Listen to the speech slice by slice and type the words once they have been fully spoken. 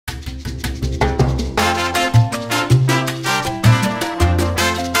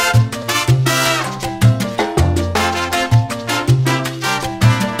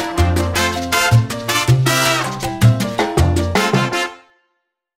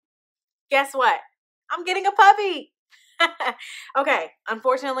guess what? I'm getting a puppy. Okay,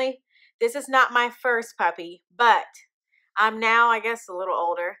 unfortunately, this is not my first puppy, but I'm now, I guess, a little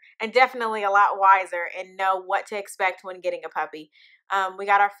older and definitely a lot wiser and know what to expect when getting a puppy. We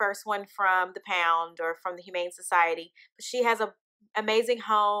got our first one from the Pound or from the Humane Society, but she has an amazing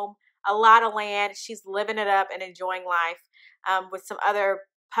home, a lot of land. She's living it up and enjoying life with some other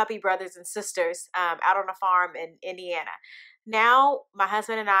puppy brothers and sisters out on a farm in Indiana. Now, my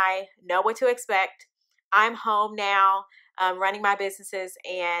husband and I know what to expect. I'm home now, running my businesses,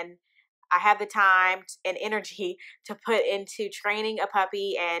 and I have the time and energy to put into training a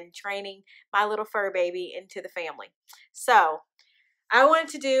puppy and training my little fur baby into the family. So I wanted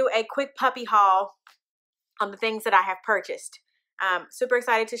to do a quick puppy haul on the things that I have purchased. Super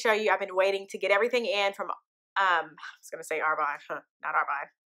excited to show you. I've been waiting to get everything in from, I was going to say Arbonne, not Arbonne,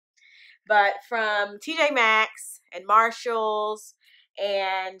 but from TJ Maxx and Marshalls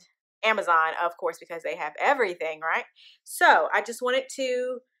and Amazon, of course, because they have everything, right? So I just wanted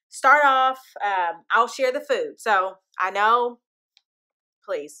to start off. I'll share the food. So I know,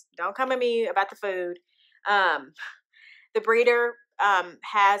 please don't come at me about the food. The breeder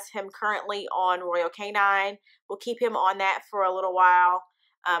has him currently on Royal Canine. We'll keep him on that for a little while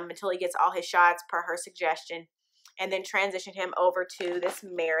until he gets all his shots per her suggestion, and then transition him over to this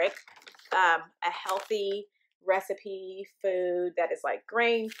Merrick, a healthy recipe food that is like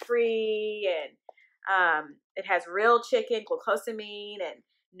grain free, and it has real chicken, glucosamine, and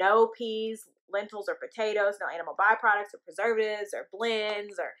no peas, lentils, or potatoes, no animal byproducts or preservatives or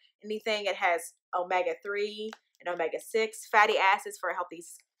blends or anything. It has omega-3 and omega-6 fatty acids for a healthy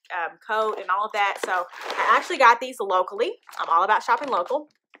coat and all of that. So I actually got these locally. I'm all about shopping local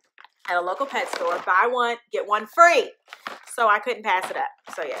at a local pet store. Buy one, get one free. So I couldn't pass it up.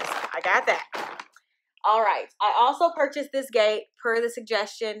 So yes, I got that. All right. I also purchased this gate per the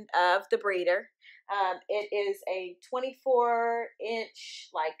suggestion of the breeder. It is a 24-inch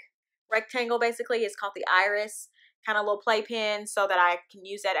like rectangle, basically. It's called the Iris, kind of little playpen, so that I can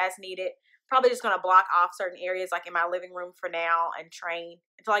use that as needed. Probably just going to block off certain areas like in my living room for now and train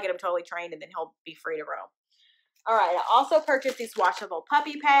until I get him totally trained, and then he'll be free to roam. All right. I also purchased these washable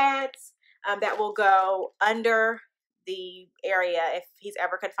puppy pads that will go under the area if he's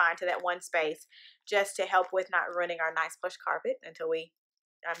ever confined to that one space, just to help with not ruining our nice plush carpet until we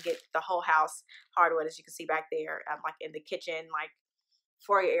get the whole house hardwood. As you can see back there, like in the kitchen, like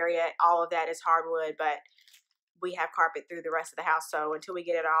foyer area, all of that is hardwood, but we have carpet through the rest of the house. So until we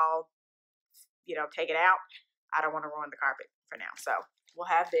get it all, taken out, I don't want to ruin the carpet for now. So we'll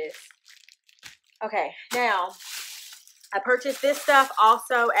have this. Okay, now I purchased this stuff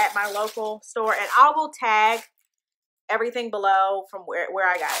also at my local store, and I will tag everything below from where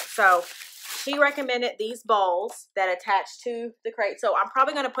I got it. So she recommended these bowls that attach to the crate. So I'm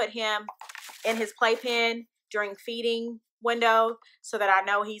probably going to put him in his playpen during feeding window so that I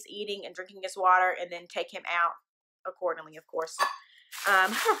know he's eating and drinking his water, and then take him out accordingly, of course.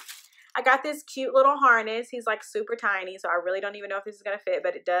 I got this cute little harness. He's like super tiny, so I really don't even know if this is going to fit,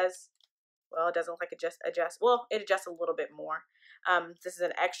 but it does. Well, it doesn't look like it just adjusts. Well, it adjusts a little bit more. This is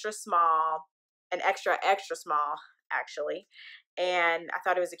an extra small, actually. And I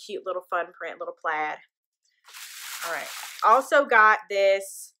thought it was a cute little fun print, little plaid. All right. Also got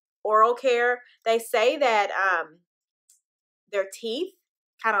this oral care. They say that their teeth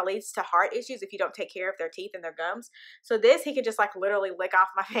kind of leads to heart issues if you don't take care of their teeth and their gums. So this, he can just like literally lick off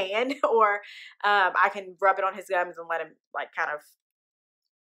my hand, or I can rub it on his gums and let him like kind of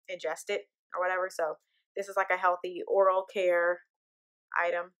ingest it or whatever. So this is like a healthy oral care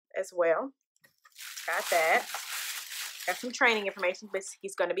item as well. Got that. Got some training information, but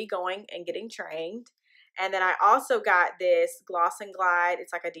he's going to be going and getting trained. And then I also got this Gloss and Glide.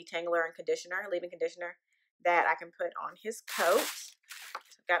 It's like a detangler and conditioner, leave-in conditioner that I can put on his coat.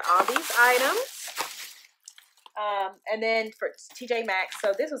 So got all these items. And then for TJ Maxx,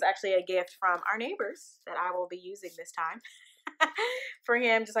 so this was actually a gift from our neighbors that I will be using this time for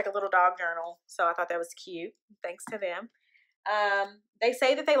him, just like a little dog journal. So I thought that was cute. Thanks to them. They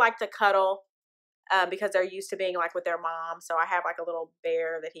say that they like to cuddle because they're used to being like with their mom. So I have like a little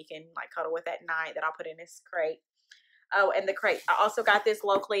bear that he can like cuddle with at night that I'll put in his crate. Oh, and the crate. I also got this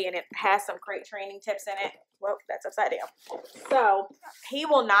locally, and it has some crate training tips in it. Whoa, that's upside down. So he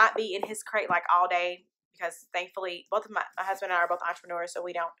will not be in his crate like all day, because thankfully both of my husband and I are both entrepreneurs, so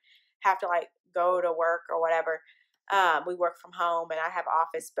we don't have to like go to work or whatever. We work from home, and I have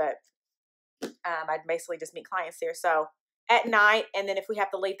office, but I basically just meet clients here. So at night, and then if we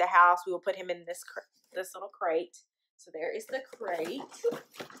have to leave the house, we will put him in this little crate. So there is the crate.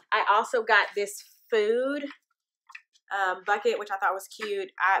 I also got this food bucket, which I thought was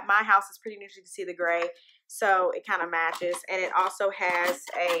cute. My house is pretty new, as you can see the gray, so it kind of matches. And it also has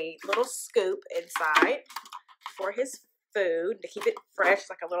a little scoop inside for his food to keep it fresh,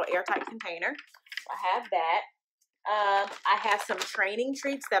 like a little airtight container. I have that. I have some training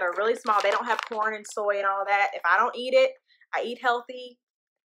treats that are really small. They don't have corn and soy and all of that. If I don't eat it, I eat healthy.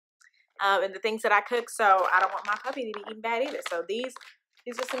 And the things that I cook, so I don't want my puppy to be eating bad either. So these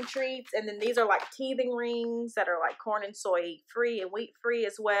are some treats, and then these are like teething rings that are like corn and soy free and wheat free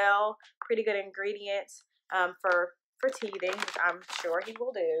as well. Pretty good ingredients for teething, which I'm sure he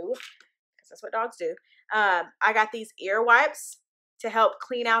will do, because that's what dogs do. I got these ear wipes to help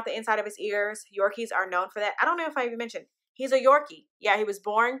clean out the inside of his ears. Yorkies are known for that. I don't know if I even mentioned, he's a Yorkie. Yeah, he was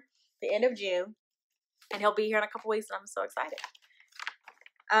born the end of June, and he'll be here in a couple weeks, and I'm so excited.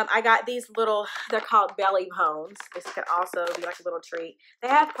 I got these little, they're called belly bones. This can also be like a little treat. They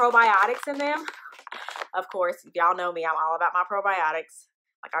have probiotics in them. Of course, y'all know me. I'm all about my probiotics.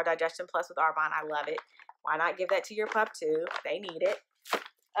 Like our Digestion Plus with Arbonne. I love it. Why not give that to your pup too? They need it.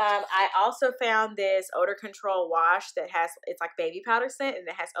 I also found this odor control wash that has, it's like baby powder scent, and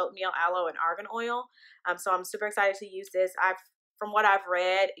it has oatmeal, aloe, and argan oil. So I'm super excited to use this. From what I've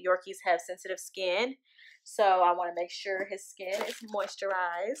read, Yorkies have sensitive skin. So I want to make sure his skin is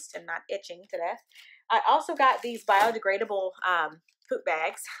moisturized and not itching to death. I also got these biodegradable poop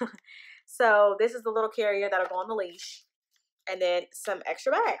bags. So this is the little carrier that'll go on the leash. And then some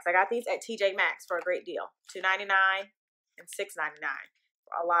extra bags. I got these at TJ Maxx for a great deal. $2.99 and $6.99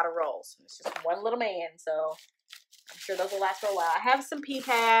 for a lot of rolls. It's just one little man, so I'm sure those will last for a while. I have some pee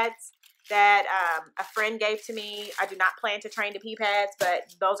pads that a friend gave to me. I do not plan to train to pee pads,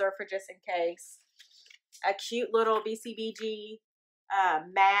 but those are for just in case. A cute little BCBG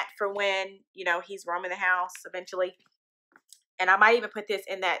mat for when, you know, he's roaming the house eventually. And I might even put this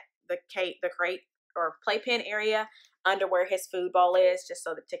in the crate or playpen area under where his food bowl is, just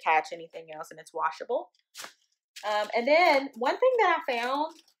so that to catch anything else, and it's washable. And then one thing that I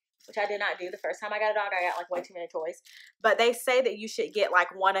found, which I did not do the first time I got a dog, I got like way too many toys, but they say that you should get like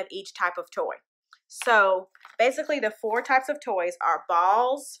one of each type of toy. So basically the 4 types of toys are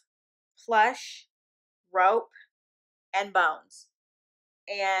balls, plush, rope, and bones.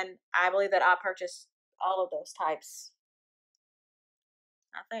 And I believe that I purchased all of those types,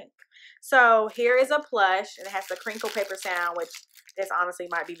 I think. So here is a plush, and it has the crinkle paper sound, which this honestly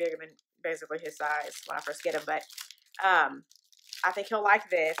might be bigger than basically his size when I first get him, but I think he'll like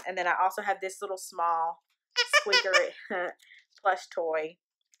this. And then I also have this little small squeaker plush toy,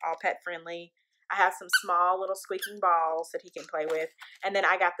 all pet friendly. I have some small little squeaking balls that he can play with. And then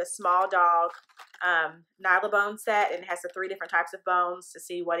I got the small dog Nylabone set, and it has the 3 different types of bones to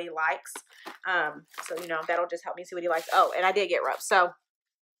see what he likes. So, you know, that'll just help me see what he likes. Oh, and I did get rope. So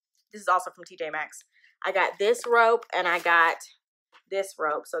this is also from TJ Maxx. I got this rope, and I got this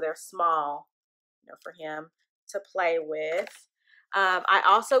rope. So they're small, you know, for him to play with. I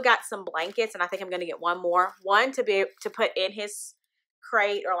also got some blankets, and I think I'm going to get one more. One to put in his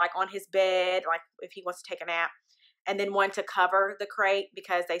crate or like on his bed, like if he wants to take a nap. And then one to cover the crate,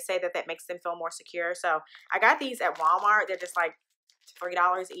 because they say that makes them feel more secure. So I got these at Walmart. They're just like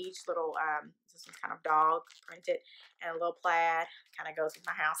 $3 each. Little, this is kind of dog printed, and a little plaid kind of goes with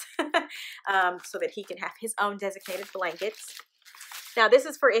my house. So that he can have his own designated blankets. Now, this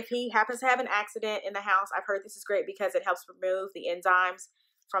is for if he happens to have an accident in the house. I've heard this is great because it helps remove the enzymes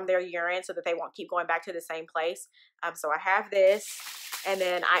from their urine so that they won't keep going back to the same place. So I have this. And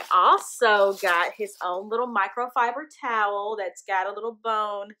then I also got his own little microfiber towel that's got a little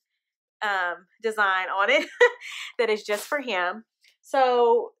bone design on it that is just for him.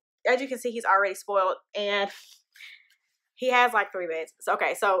 So as you can see, he's already spoiled, and he has like 3 beds. So,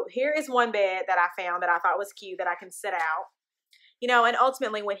 okay, so here is one bed that I found that I thought was cute that I can sit out. You know, and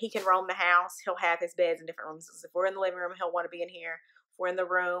ultimately when he can roam the house, he'll have his beds in different rooms. If we're in the living room, he'll want to be in here. If we're in the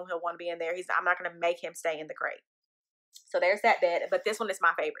room, he'll want to be in there. I'm not going to make him stay in the crate. So there's that bed, but this one is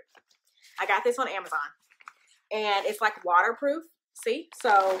my favorite. I got this on Amazon, and it's like waterproof. See?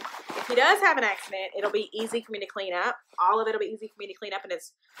 So if he does have an accident, it'll be easy for me to clean up. All of it will be easy for me to clean up, and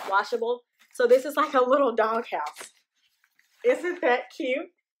it's washable. So this is like a little dog house. Isn't that cute?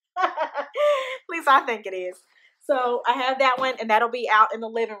 At least I think it is. So I have that one, and that'll be out in the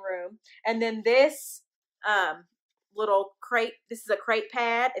living room. And then this little crate, this is a crate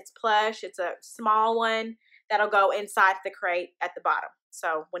pad. It's plush. It's a small one that'll go inside the crate at the bottom.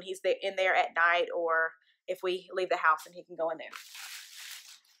 So when he's in there at night, or if we leave the house, and he can go in there.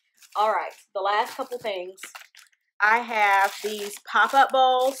 All right, the last couple things. I have these pop-up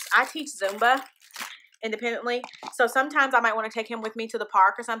bowls. I teach Zumba, independently. So sometimes I might want to take him with me to the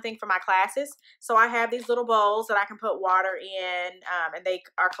park or something for my classes. So I have these little bowls that I can put water in, and they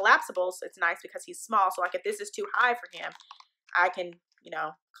are collapsible. So it's nice because he's small. So like if this is too high for him, I can, you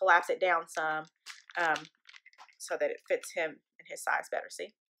know, collapse it down some, so that it fits him and his size better.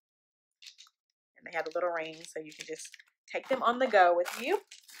 See? And they have a little ring, so you can just take them on the go with you.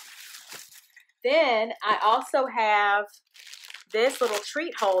 Then I also have this little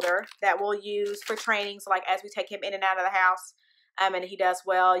treat holder that we'll use for training. So like as we take him in and out of the house, and he does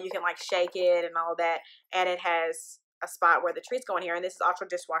well, you can like shake it and all that. And it has a spot where the treats go in here. And this is also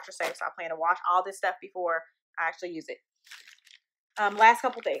dishwasher safe. So I plan to wash all this stuff before I actually use it. Last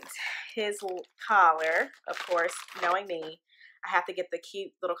couple things. His collar, of course, knowing me, I have to get the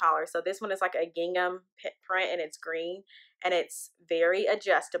cute little collar. So this one is like a gingham print and it's green and it's very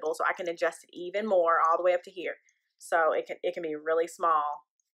adjustable. So I can adjust it even more all the way up to here. So it can be really small.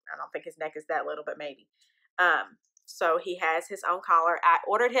 I don't think his neck is that little, but maybe. So he has his own collar. I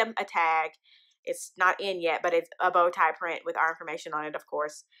ordered him a tag. It's not in yet, but it's a bow tie print with our information on it, of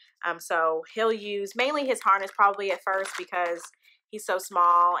course. So he'll use mainly his harness probably at first because he's so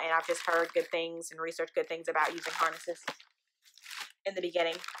small, and I've just heard good things and researched good things about using harnesses in the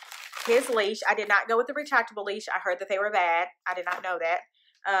beginning. His leash, I did not go with the retractable leash. I heard that they were bad. I did not know that.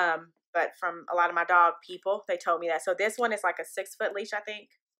 But from a lot of my dog people, they told me that. So this one is like a 6-foot leash, I think,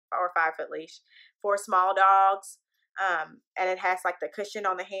 or 5-foot leash for small dogs. And it has like the cushion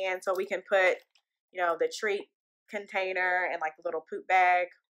on the hand, so we can put, you know, the treat container and like the little poop bag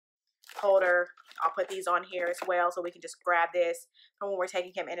holder. I'll put these on here as well, so we can just grab this for when we're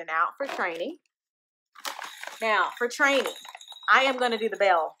taking him in and out for training. Now, for training, I am going to do the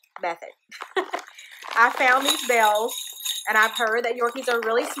bell method. I found these bells, and I've heard that Yorkies are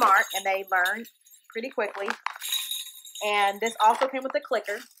really smart, and they learn pretty quickly. And this also came with a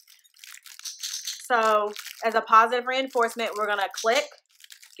clicker. So, as a positive reinforcement, we're going to click,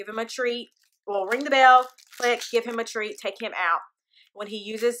 give him a treat. We'll ring the bell, click, give him a treat, take him out. When he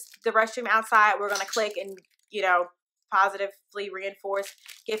uses the restroom outside, we're going to click and, you know, positively reinforce,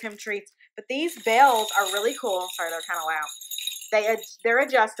 give him treats. But these bells are really cool. Sorry, they're kind of loud. They're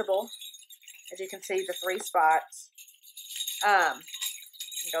adjustable. As you can see, the 3 spots.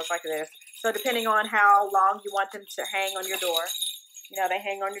 It goes like this. So depending on how long you want them to hang on your door, you know, they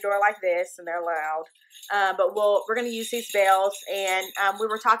hang on your door like this, and they're loud. But we're going to use these bells, and we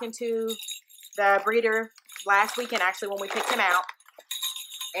were talking to the breeder last weekend, actually, when we picked him out,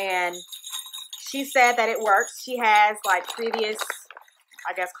 and she said that it works. She has like previous,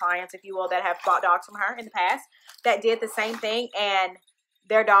 I guess, clients, if you will, that have bought dogs from her in the past that did the same thing, and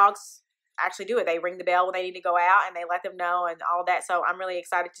their dogs actually do it. They ring the bell when they need to go out, and they let them know and all that. So I'm really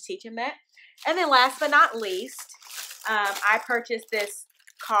excited to teach him that. And then last but not least, I purchased this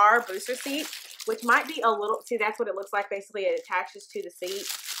car booster seat, which might be a little, see, that's what it looks like. Basically, it attaches to the seat.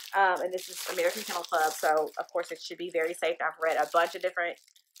 And this is American Kennel Club, so of course it should be very safe. I've read a bunch of different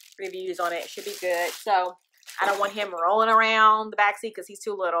reviews on it. It should be good. So I don't want him rolling around the back seat because he's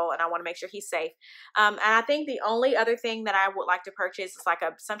too little, and I want to make sure he's safe. And I think the only other thing that I would like to purchase is like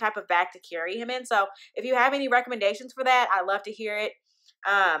some type of bag to carry him in. So if you have any recommendations for that, I'd love to hear it.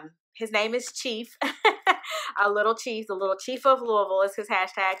 His name is Chief. The little chief of Louisville is his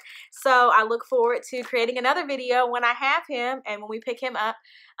hashtag. So I look forward to creating another video when I have him and when we pick him up.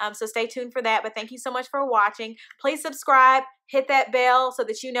 So stay tuned for that. But thank you so much for watching. Please subscribe, hit that bell so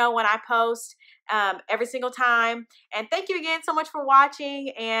that you know when I post every single time. And thank you again so much for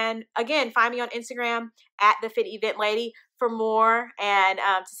watching. And again, find me on Instagram at The Fit Event Lady for more, and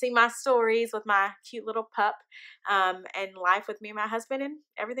to see my stories with my cute little pup, and life with me and my husband and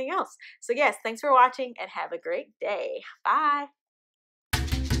everything else. So yes, thanks for watching and have a great day. Bye.